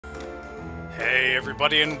Hey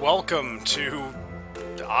everybody and welcome to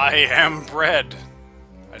I Am Bread.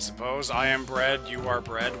 I suppose I am bread, you are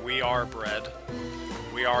bread, we are bread.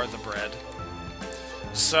 We are the bread.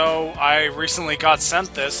 So I recently got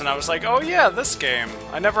sent this and I was like, oh yeah, this game.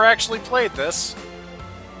 I never actually played this.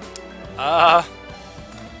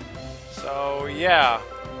 So yeah,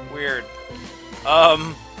 weird.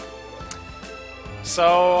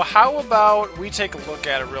 So how about we take a look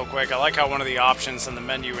at it real quick. I like how one of the options in the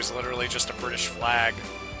menu is literally just a British flag.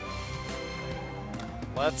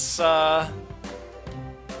 Let's,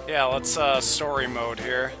 story mode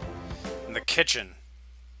here. In the kitchen.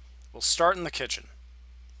 We'll start in the kitchen.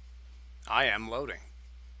 I am loading.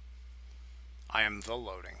 I am the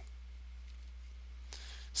loading.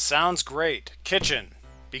 Sounds great. Kitchen.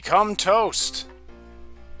 Become toast.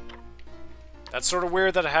 That's sort of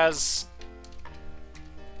weird that it has...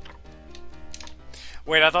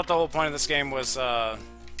 Wait, I thought the whole point of this game was, to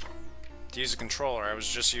use a controller. I was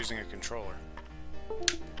just using a controller.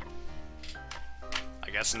 I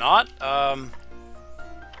guess not. Then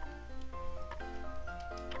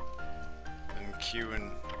Q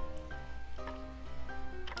and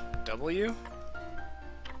W?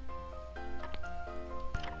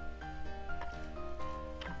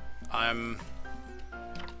 I'm...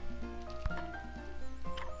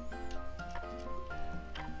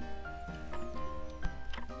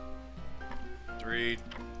 3,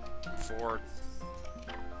 4...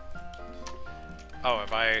 Oh,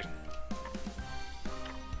 have I...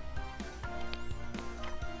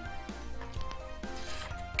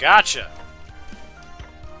 Gotcha!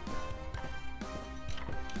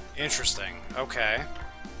 Interesting. Okay.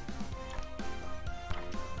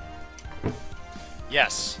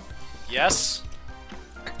 Yes. Yes.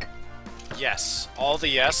 Yes. All the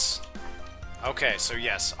yes. Okay, so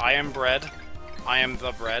yes. I am bread. I am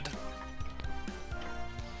the bread.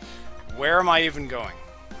 Where am I even going?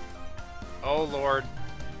 Oh lord,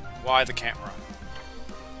 why the camera?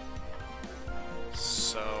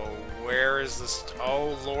 So, where is this?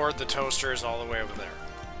 Oh lord, the toaster is all the way over there.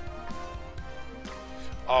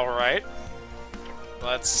 Alright.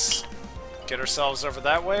 Let's get ourselves over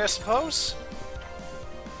that way, I suppose?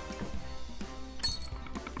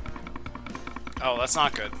 Oh, that's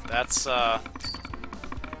not good. That's,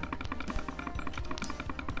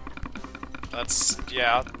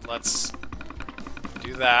 let's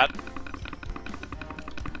do that.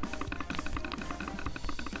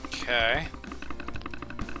 Okay.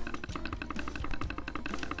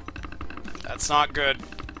 That's not good.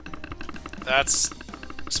 That's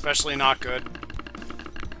especially not good.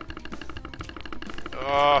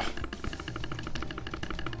 Ugh.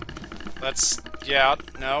 Let's, yeah,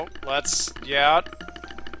 no, let's, yeah.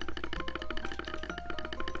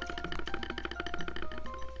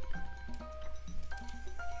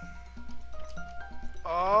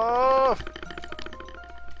 Oh!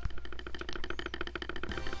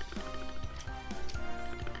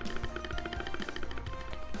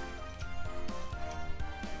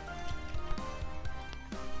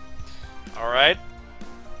 Alright.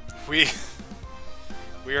 We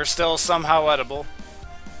are still somehow edible.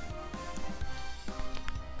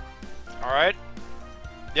 Alright.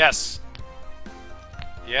 Yes.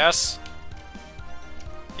 Yes.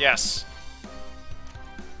 Yes.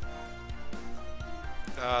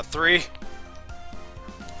 3.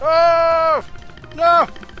 Oh! No!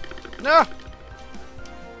 No!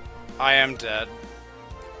 I am dead.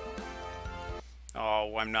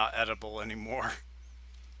 Oh, I'm not edible anymore.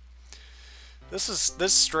 This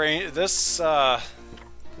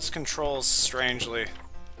controls strangely.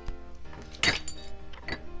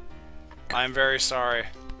 I'm very sorry,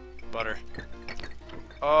 Butter.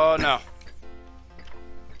 Oh, no.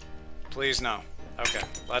 Please, no. Okay,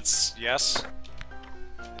 let's... Yes.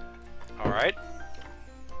 Alright.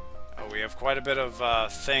 Oh, we have quite a bit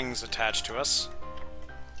of, things attached to us.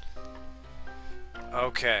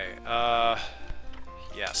 Okay,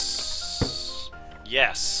 yes.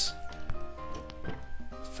 Yes.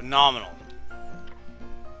 Phenomenal.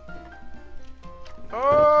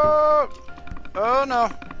 Oh! Oh,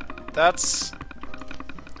 no. That's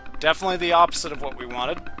definitely the opposite of what we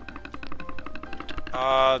wanted.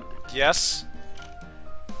 Yes.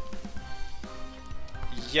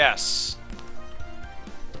 Yes.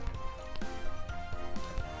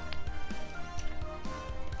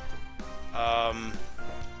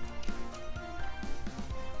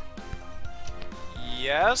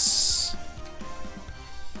 Yes.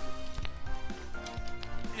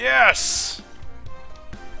 Yes!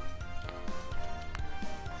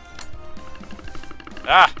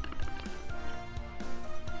 Ah!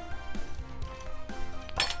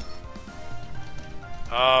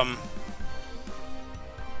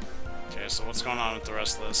 so what's going on with the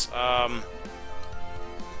rest of this?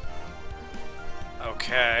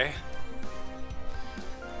 Okay.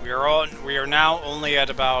 We are now only at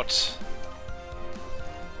about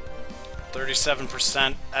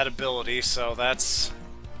 37% at ability, so that's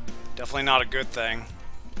definitely not a good thing.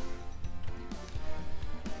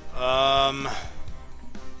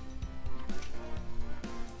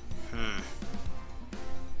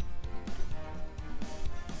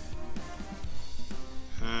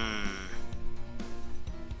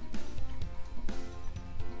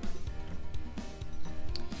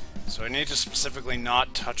 So I need to specifically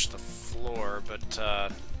not touch the floor, but I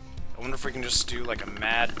wonder if we can just do like a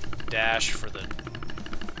mad dash for the...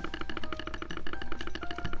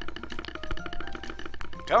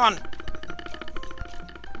 Come on!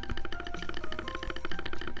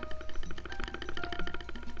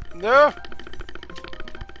 No!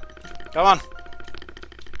 Come on!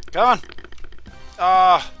 Come on!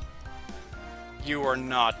 Ah! You are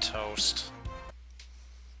not toast.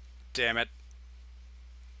 Damn it.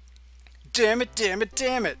 Damn it, damn it,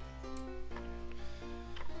 damn it!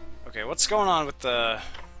 Okay, what's going on with the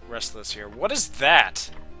rest of this here? What is that?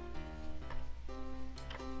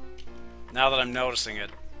 Now that I'm noticing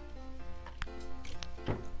it.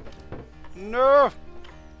 No!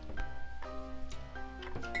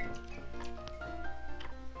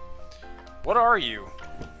 What are you?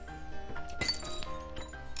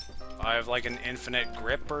 I have like an infinite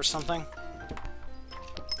grip or something?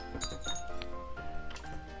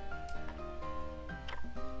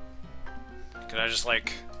 Could I just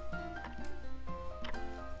like...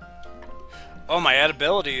 Oh, my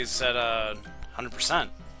ability is at 100%.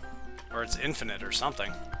 Or it's infinite or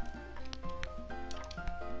something.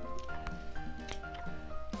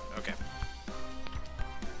 Okay.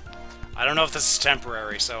 I don't know if this is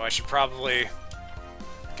temporary, so I should probably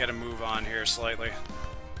get a move on here slightly.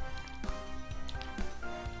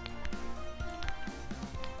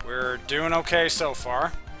 We're doing okay so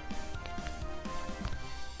far.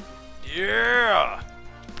 Yeah!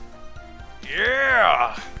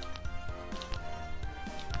 Yeah!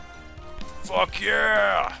 Fuck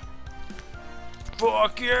yeah!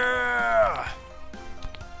 Fuck yeah!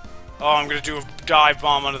 Oh, I'm gonna do a dive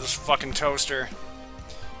bomb onto this fucking toaster.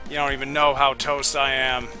 You don't even know how toast I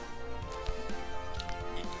am.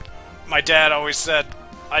 My dad always said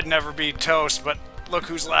I'd never be toast, but look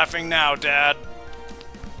who's laughing now, Dad.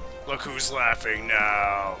 Look who's laughing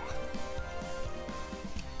now.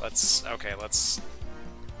 Let's...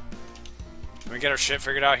 Can we get our shit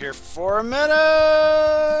figured out here for a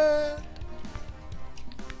minute?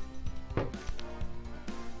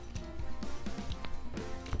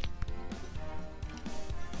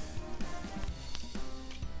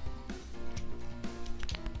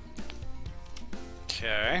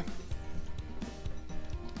 Okay.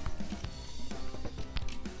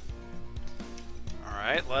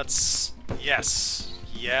 Alright, let's... Yes.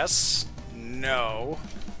 Yes. No.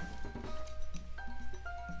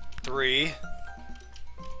 3.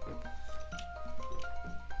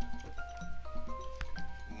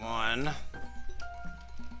 One.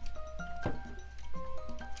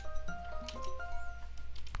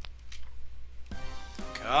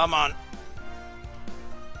 Come on.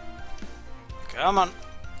 Come on.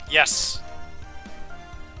 Yes.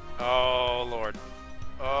 Oh, Lord.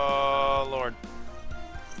 Oh, Lord.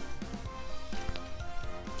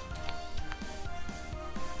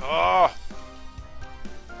 Oh.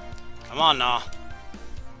 Come on now.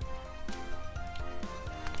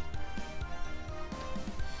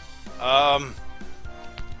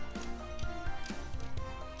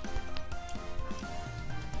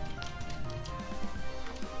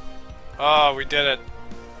 Oh, we did it.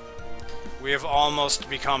 We have almost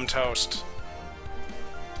become toast.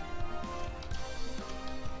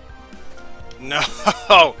 No!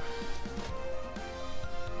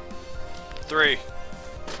 3.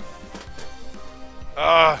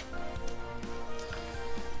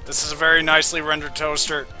 This is a very nicely rendered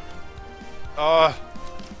toaster. How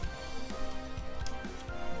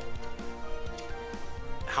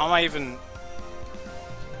am I even...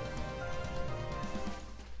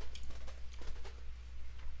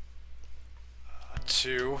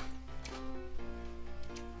 2.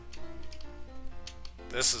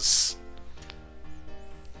 This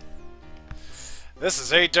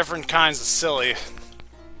is 8 different kinds of silly.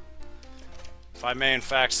 If I may in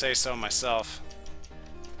fact say so myself.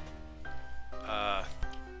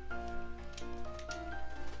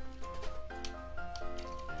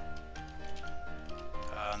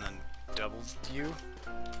 And then double U.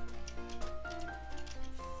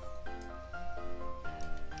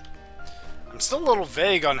 I'm still a little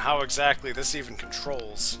vague on how exactly this even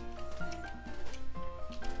controls.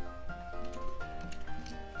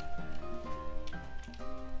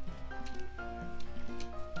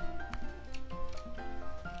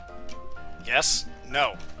 Yes.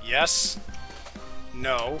 No. Yes.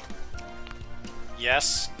 No.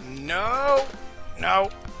 Yes. No. No.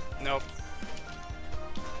 Nope.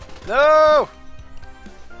 No!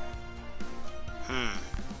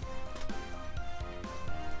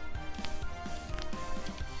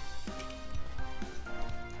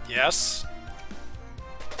 Yes.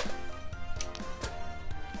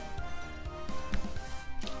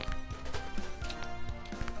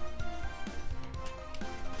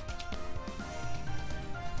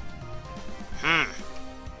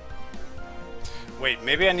 Wait,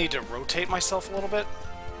 maybe I need to rotate myself a little bit?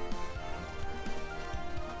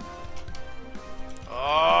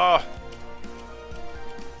 Oh!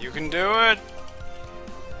 You can do it!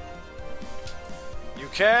 You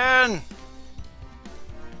can!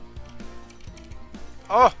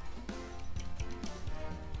 Oh!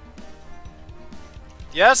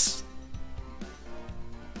 Yes?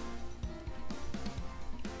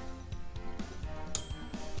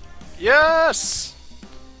 Yes!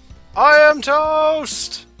 I am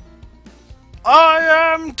toast!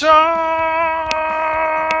 I am toast!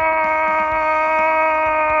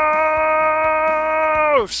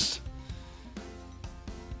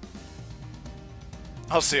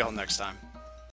 I'll see y'all next time.